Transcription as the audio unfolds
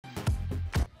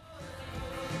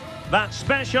That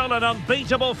special and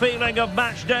unbeatable feeling of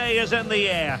match day is in the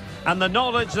air, and the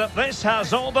knowledge that this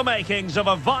has all the makings of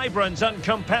a vibrant and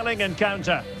compelling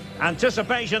encounter.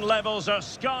 Anticipation levels are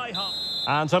sky high.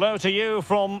 And hello to you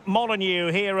from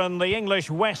Molineux here in the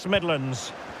English West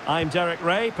Midlands. I'm Derek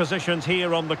Ray, positioned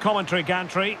here on the commentary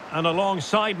gantry, and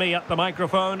alongside me at the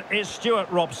microphone is Stuart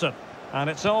Robson. And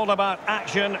it's all about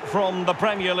action from the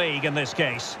Premier League in this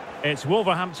case. It's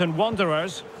Wolverhampton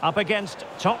Wanderers up against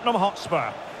Tottenham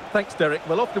Hotspur. Thanks, Derek.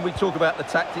 Well, often we talk about the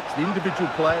tactics, the individual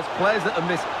players that are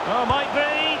missing. Oh, might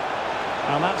be.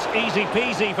 And that's easy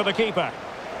peasy for the keeper.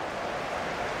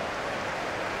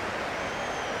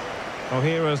 Well,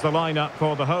 here is the lineup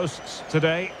for the hosts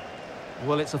today.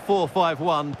 Well, it's a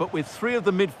 4-5-1, but with three of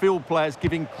the midfield players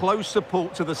giving close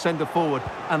support to the centre-forward,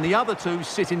 and the other two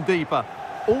sitting deeper.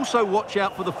 Also, watch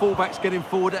out for the fullbacks getting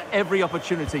forward at every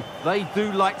opportunity. They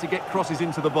do like to get crosses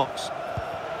into the box.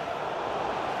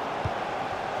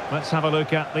 Let's have a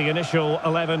look at the initial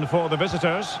 11 for the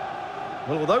visitors.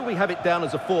 Well, although we have it down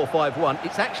as a 4-5-1,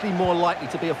 it's actually more likely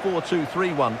to be a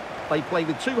 4-2-3-1. They play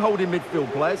with two holding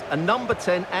midfield players, a number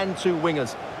 10 and two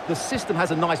wingers. The system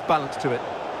has a nice balance to it.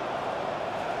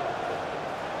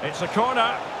 It's a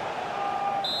corner.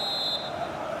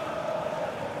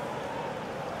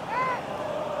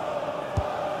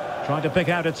 Trying to pick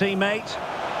out a teammate.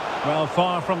 Well,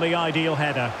 far from the ideal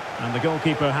header. And the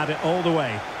goalkeeper had it all the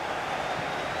way.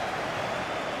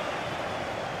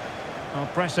 Oh,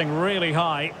 pressing really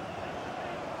high.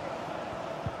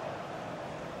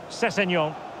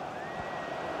 Sessegnon.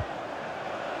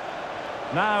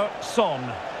 Now Son.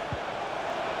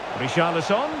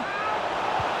 Richarlison.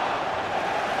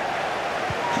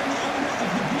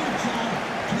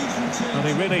 Well,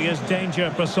 he really is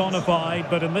danger personified,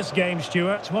 but in this game,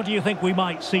 Stuart, what do you think we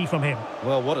might see from him?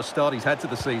 Well, what a start he's had to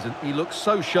the season. He looks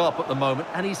so sharp at the moment,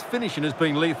 and his finishing has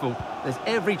been lethal. There's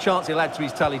every chance he'll add to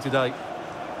his tally today.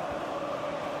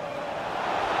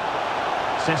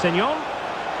 Sessegnon.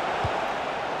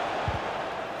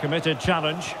 Committed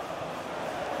challenge.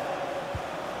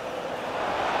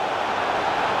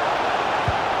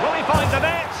 Will he find the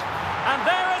net? And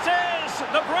there it is!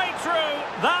 The breakthrough!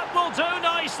 That will do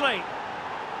nicely.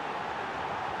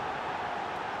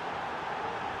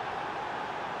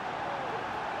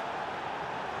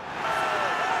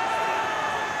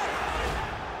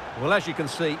 Well, as you can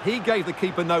see, he gave the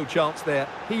keeper no chance there.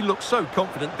 He looked so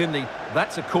confident, didn't he?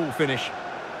 That's a cool finish.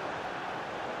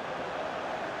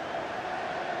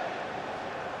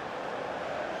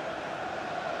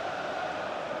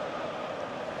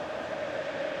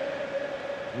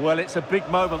 Well, it's a big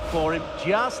moment for him.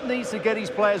 Just needs to get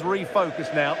his players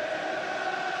refocused now.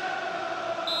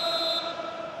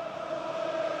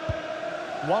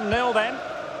 1-0 then.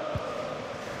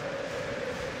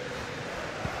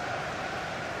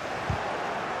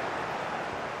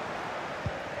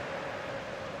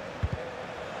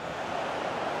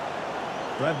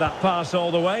 Read that pass all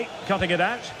the way, cutting it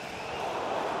out.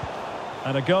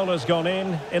 And a goal has gone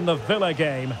in the Villa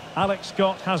game. Alex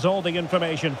Scott has all the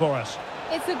information for us.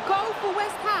 It's a goal for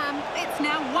West Ham. It's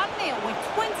now 1-0 with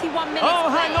 21 minutes Oh,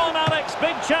 hang played. on, Alex.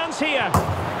 Big chance here.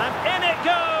 And in it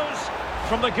goes.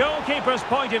 From the goalkeeper's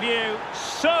point of view,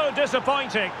 so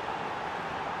disappointing.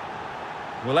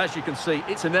 Well, as you can see,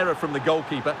 it's an error from the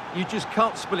goalkeeper. You just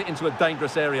can't spill it into a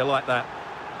dangerous area like that.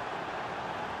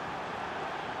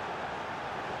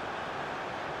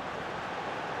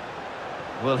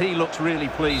 Well, he looks really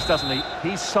pleased, doesn't he?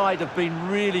 His side have been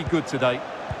really good today.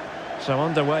 So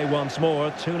underway once more,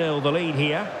 2-0 the lead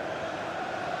here.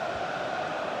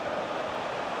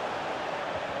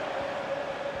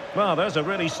 Well, there's a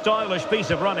really stylish piece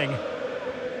of running.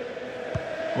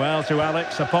 Well, to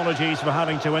Alex, apologies for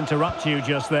having to interrupt you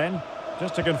just then.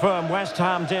 Just to confirm, West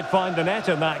Ham did find the net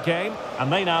in that game,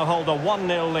 and they now hold a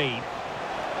 1-0 lead.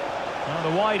 Now,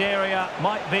 the wide area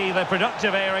might be the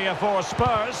productive area for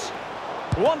Spurs.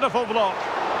 Wonderful block.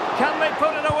 Can they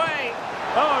put it away?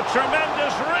 Oh,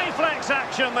 tremendous reflex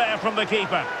action there from the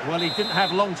keeper. Well, he didn't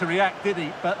have long to react, did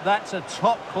he? But that's a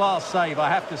top-class save, I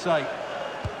have to say.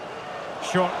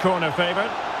 Short corner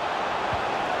favoured.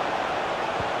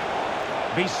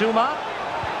 Bissouma.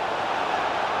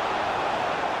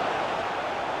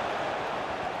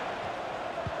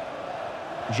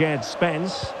 Jed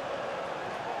Spence.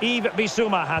 Yves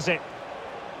Bissouma has it.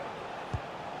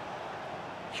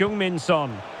 Heung-min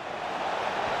Son.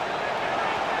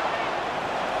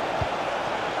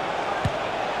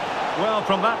 Well,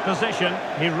 from that position,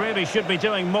 he really should be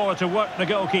doing more to work the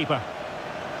goalkeeper.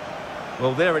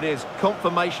 Well, there it is.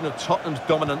 Confirmation of Tottenham's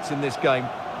dominance in this game.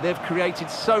 They've created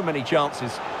so many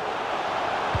chances.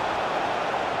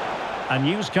 And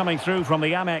news coming through from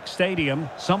the Amex Stadium.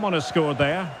 Someone has scored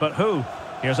there, but who?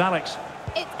 Here's Alex.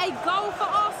 It's a goal for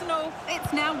Arsenal.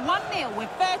 It's now 1-0 with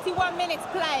 31 minutes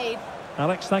played.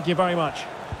 Alex, thank you very much.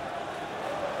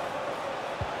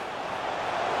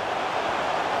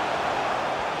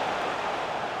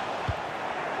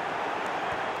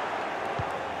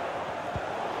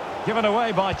 Given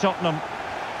away by Tottenham.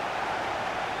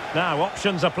 Now,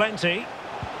 options are plenty.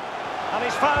 And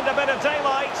he's found a bit of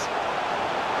daylight.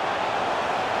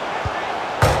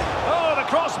 Oh, the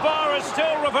crossbar is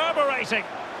still reverberating.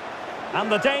 And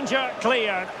the danger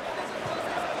cleared.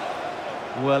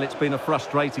 Well, it's been a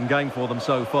frustrating game for them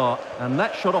so far. And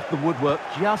that shot off the woodwork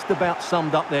just about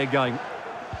summed up their game.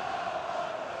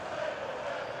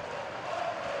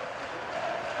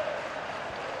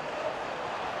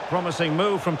 Promising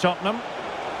move from Tottenham.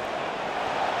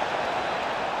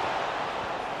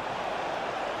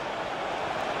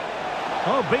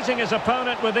 Oh, beating his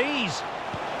opponent with ease.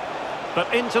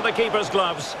 But into the keeper's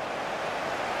gloves.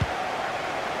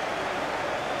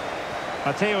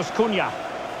 Mateus Cunha.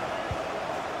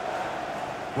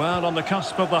 Well, on the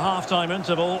cusp of the half-time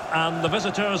interval, and the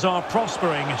visitors are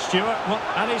prospering. Stuart,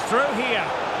 and he's through here.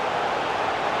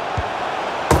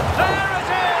 There it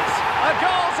is! A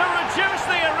goal to reduce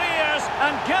the arrears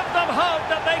and give them hope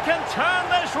that they can turn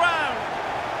this round.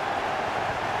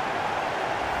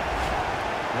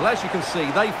 Well, as you can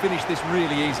see, they finish this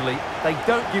really easily. They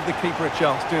don't give the keeper a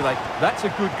chance, do they? That's a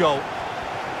good goal.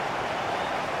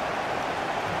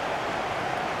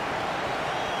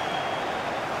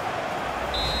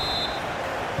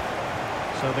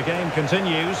 So the game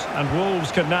continues, and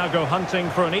Wolves can now go hunting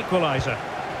for an equaliser.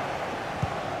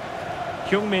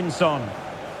 Heung-min Son.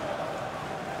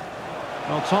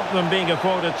 Well, Tottenham being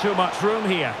afforded too much room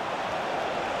here.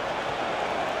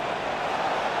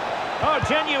 Oh,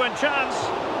 genuine chance.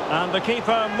 And the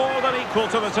keeper more than equal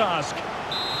to the task.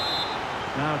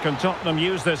 Now can Tottenham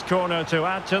use this corner to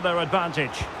add to their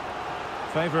advantage?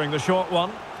 Favouring the short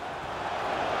one.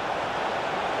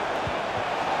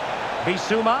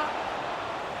 Bissouma.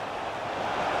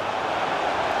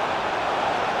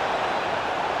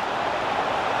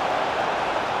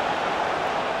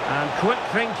 And quick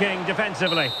thinking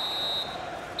defensively.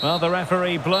 Well, the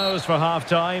referee blows for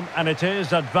half-time, and it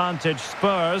is advantage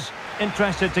Spurs.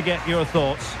 Interested to get your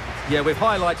thoughts. Yeah, we've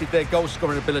highlighted their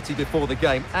goal-scoring ability before the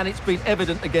game, and it's been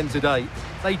evident again today.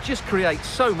 They just create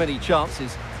so many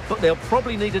chances, but they'll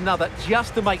probably need another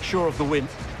just to make sure of the win.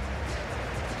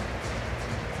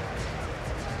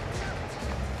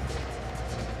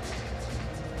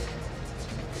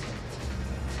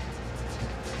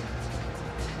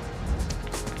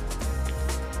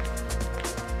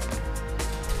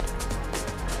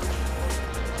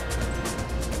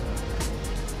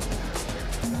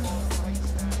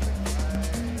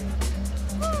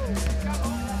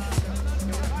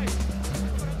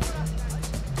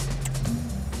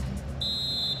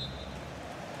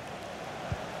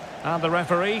 And the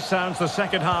referee sounds the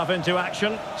second half into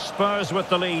action. Spurs with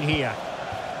the lead here.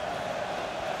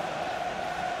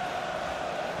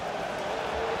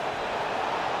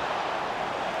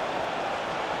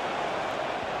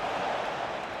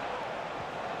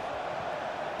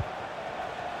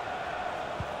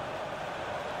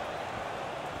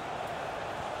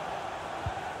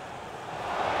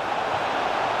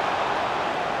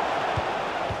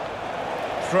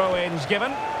 Throw-ins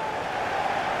given.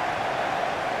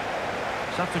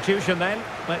 Substitution then.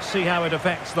 Let's see how it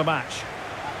affects the match.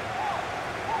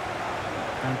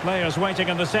 And players waiting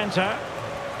in the centre.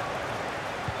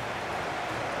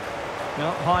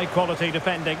 Well, high quality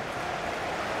defending.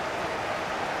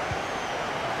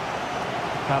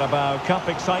 Carabao Cup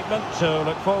excitement to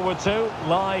look forward to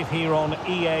live here on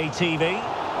EA TV.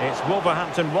 It's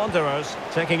Wolverhampton Wanderers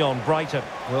taking on Brighton.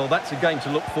 Well, that's a game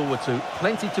to look forward to.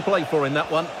 Plenty to play for in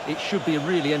that one. It should be a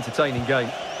really entertaining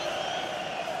game.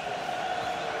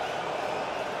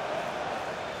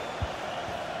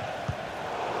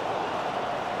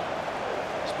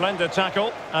 Splendid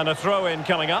tackle and a throw-in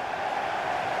coming up.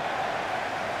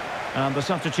 And the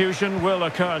substitution will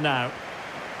occur now.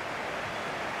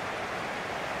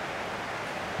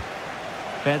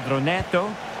 Pedro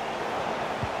Neto.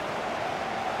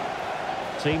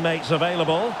 Teammates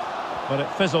available, but it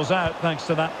fizzles out thanks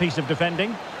to that piece of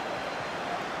defending.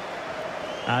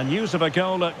 And news of a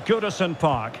goal at Goodison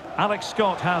Park. Alex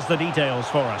Scott has the details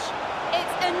for us.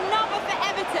 It's another for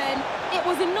Everton. It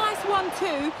was a nice one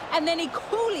too, and then he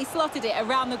coolly slotted it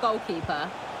around the goalkeeper.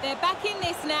 They're back in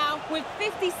this now with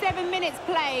 57 minutes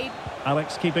played.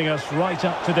 Alex keeping us right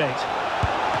up to date.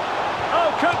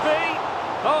 Oh, could be.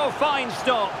 Oh, fine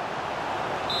stop.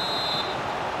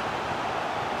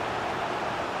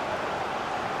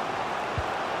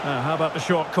 Now, how about the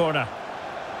short corner?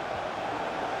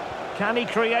 Can he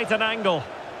create an angle?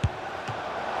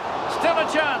 Still a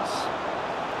chance.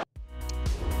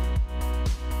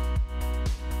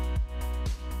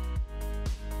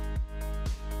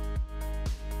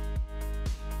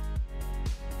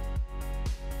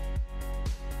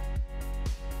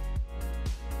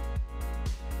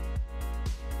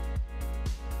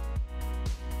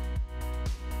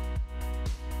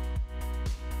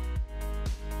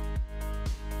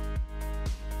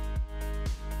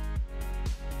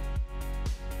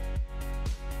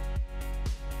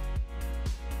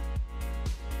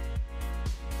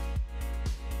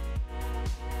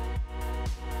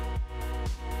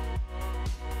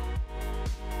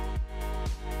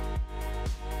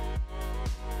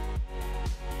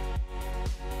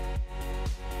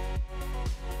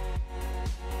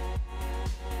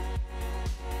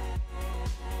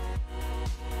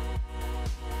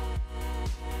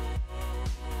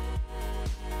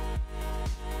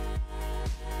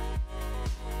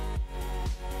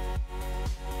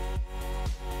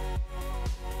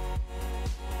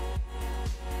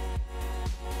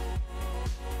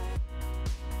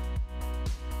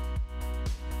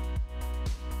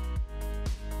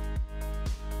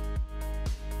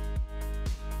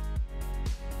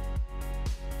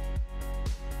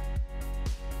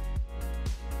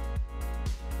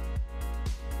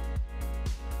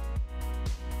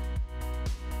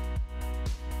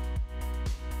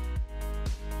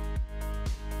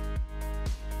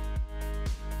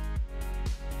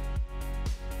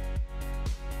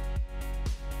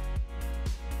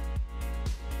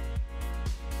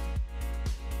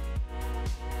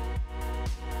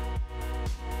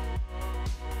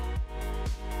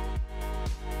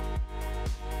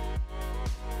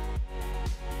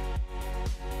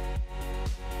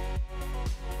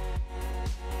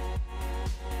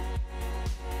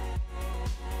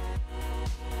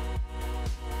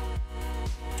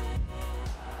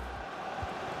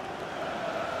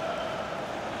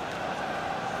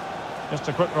 Just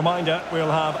a quick reminder,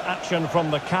 we'll have action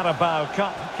from the Carabao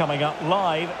Cup coming up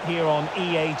live here on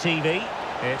EA TV.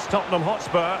 It's Tottenham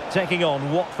Hotspur taking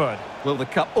on Watford. Well, the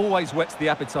cup always whets the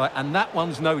appetite, and that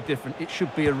one's no different. It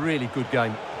should be a really good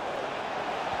game.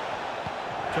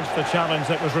 Just the challenge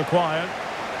that was required.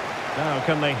 Now,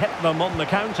 can they hit them on the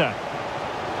counter?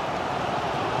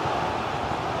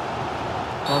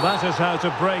 Well, that is how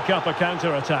to break up a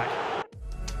counter-attack.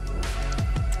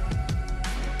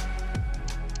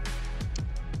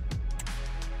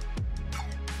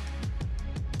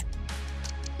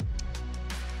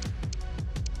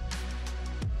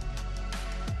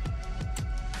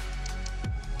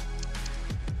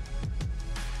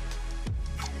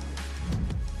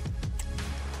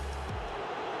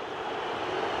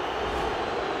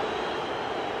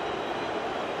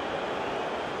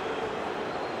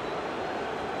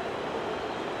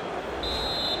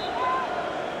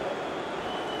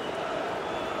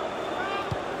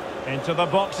 Into the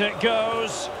box it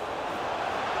goes.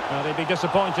 Well, he'd be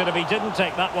disappointed if he didn't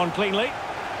take that one cleanly.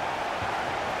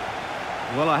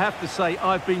 Well, I have to say,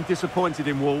 I've been disappointed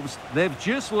in Wolves. They've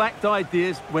just lacked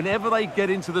ideas whenever they get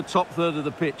into the top third of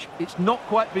the pitch. It's not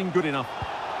quite been good enough.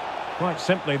 Quite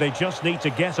simply, they just need to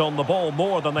get on the ball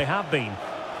more than they have been.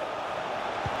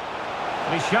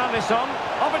 Richarlison,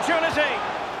 opportunity!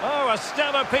 Oh, a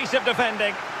stellar piece of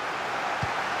defending.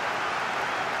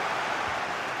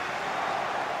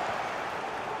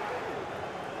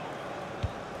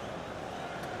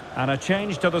 And a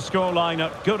change to the scoreline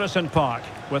at Goodison Park.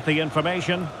 With the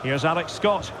information, here's Alex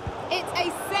Scott. It's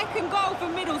a second goal for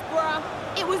Middlesbrough.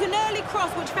 It was an early cross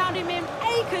which found him in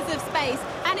acres of space,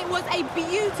 and it was a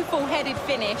beautiful headed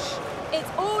finish. It's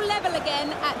all level again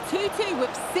at 2-2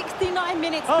 with 69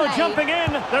 minutes played. Oh, jumping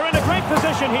in. They're in a great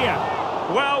position here.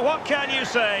 Well, what can you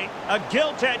say? A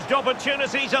gilt-edged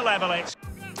opportunity to level it.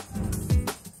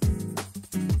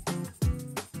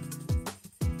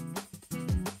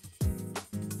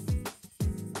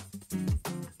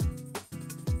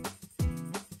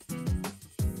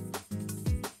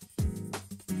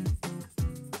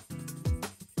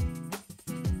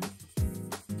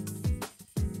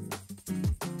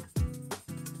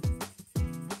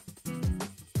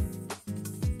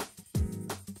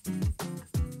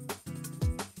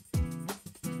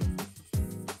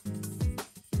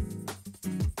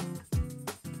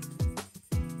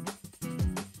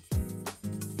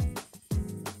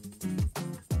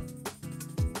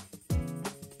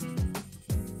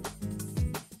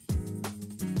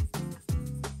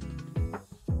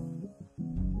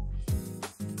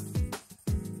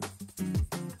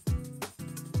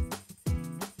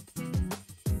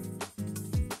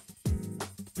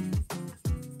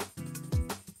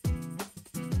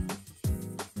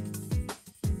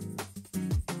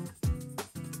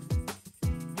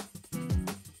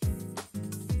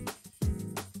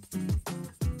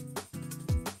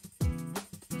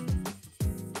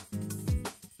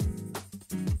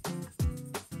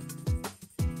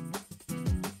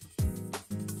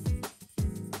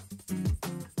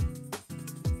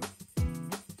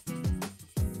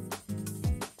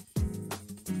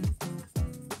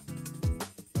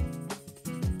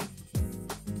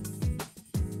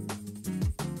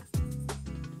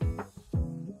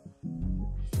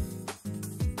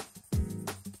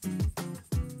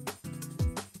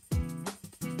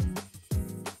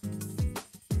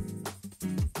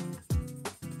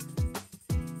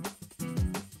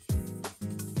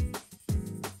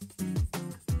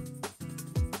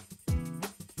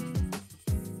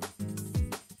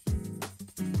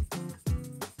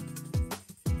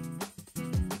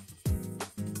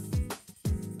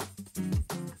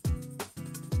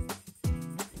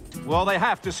 Well, they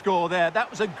have to score there. That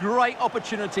was a great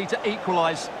opportunity to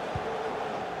equalise.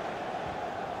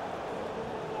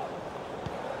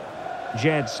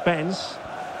 Jed Spence.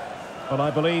 Well,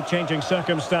 I believe changing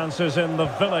circumstances in the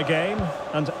Villa game,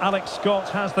 and Alex Scott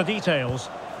has the details.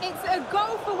 It's a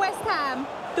goal for West Ham.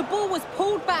 The ball was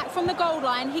pulled back from the goal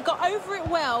line. He got over it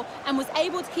well and was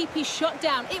able to keep his shot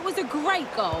down. It was a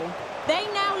great goal. They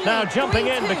now lead. Now jumping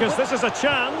in 3-2 because this is a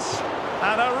chance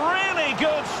and a really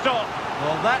good stop.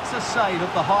 Well, that's a save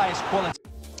of the highest quality.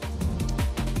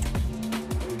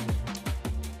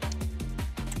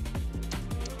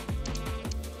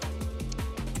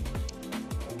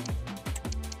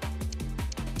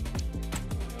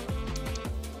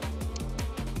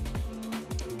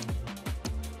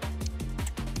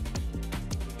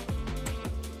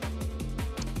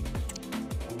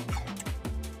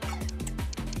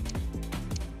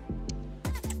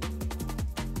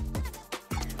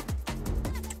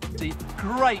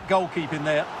 Great goalkeeping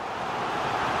there.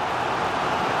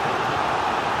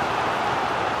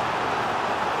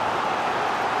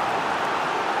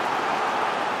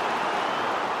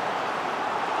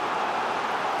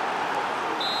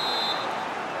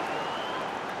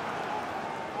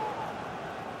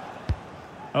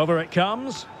 Over it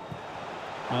comes.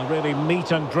 Well, really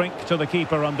meat and drink to the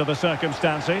keeper under the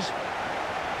circumstances.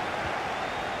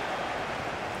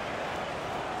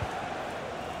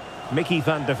 Mickey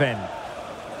van de Ven.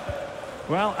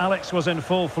 Well, Alex was in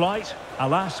full flight.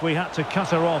 Alas, we had to cut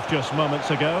her off just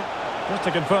moments ago. Just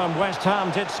to confirm, West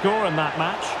Ham did score in that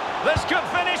match. This could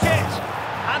finish it!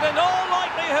 And in all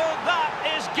likelihood, that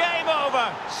is game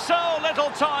over. So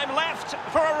little time left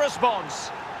for a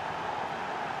response.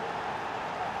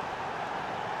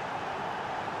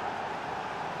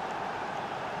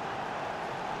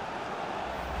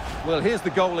 Well, here's the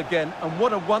goal again, and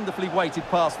what a wonderfully weighted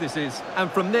pass this is.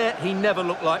 And from there, he never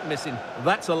looked like missing.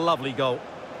 That's a lovely goal.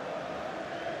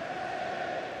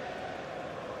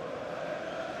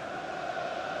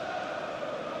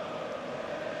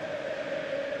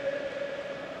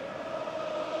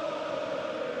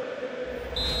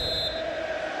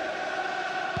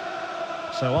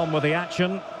 So on with the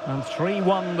action, and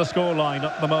 3-1 the scoreline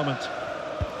at the moment.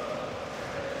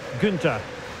 Günther.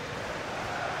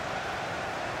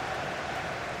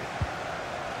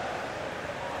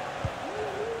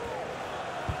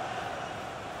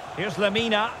 Here's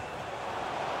Lemina.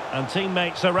 And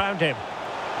teammates around him.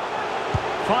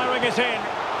 Firing it in.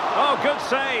 Oh, good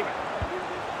save.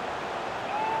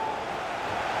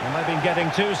 And they've been getting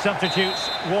two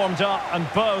substitutes warmed up, and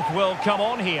both will come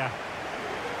on here.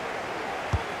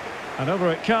 And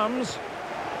over it comes.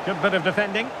 Good bit of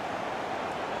defending.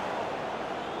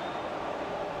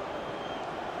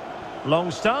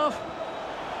 Longstaff.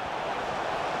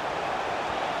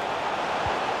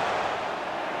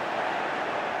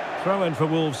 Throw in for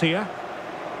Wolves here.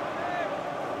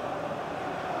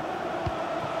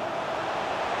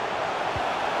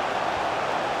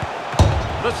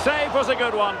 The save was a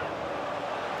good one.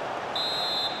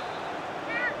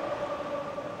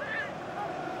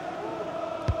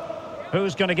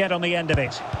 Who's going to get on the end of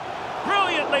it?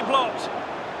 Brilliantly blocked.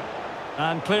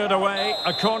 And cleared away.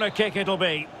 A corner kick it'll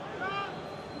be.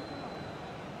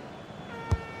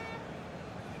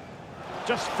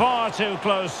 Just far too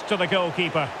close to the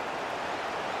goalkeeper.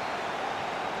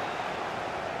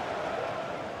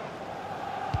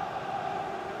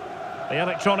 The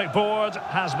electronic board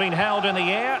has been held in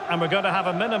the air, and we're going to have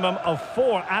a minimum of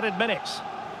 4 added minutes.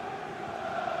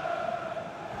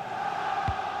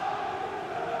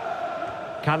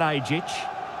 Kalajic.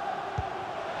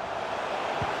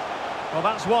 Well,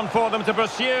 that's one for them to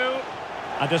pursue.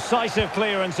 A decisive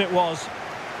clearance it was.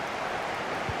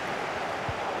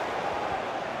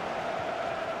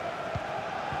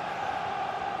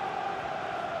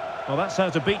 Well, that's how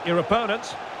to beat your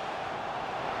opponent.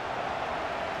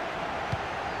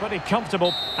 Pretty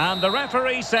comfortable. And the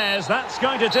referee says that's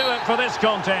going to do it for this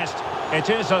contest. It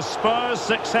is a Spurs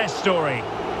success story.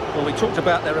 Well, we talked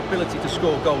about their ability to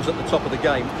score goals at the top of the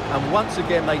game, and once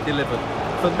again they delivered.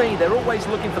 For me, they're always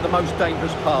looking for the most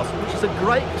dangerous pass, which is a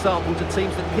great example to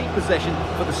teams that keep possession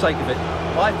for the sake of it.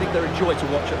 I think they're a joy to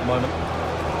watch at the moment.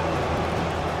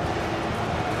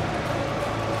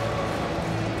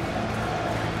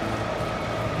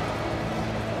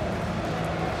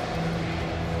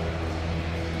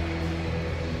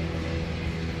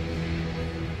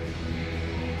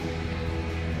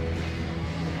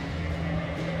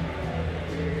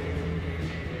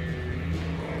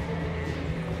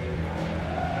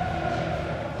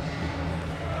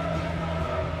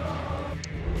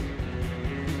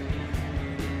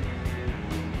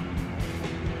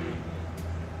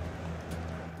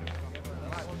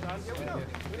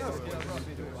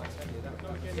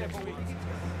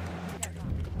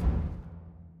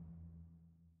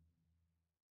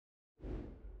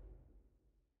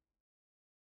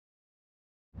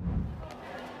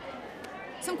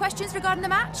 Some questions regarding the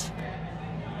match?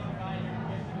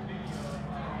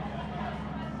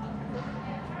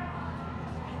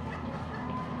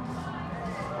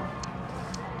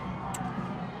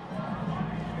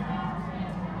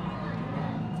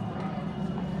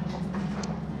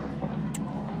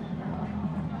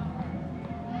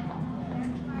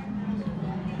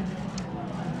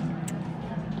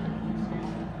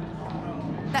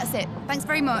 That's it. Thanks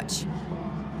very much.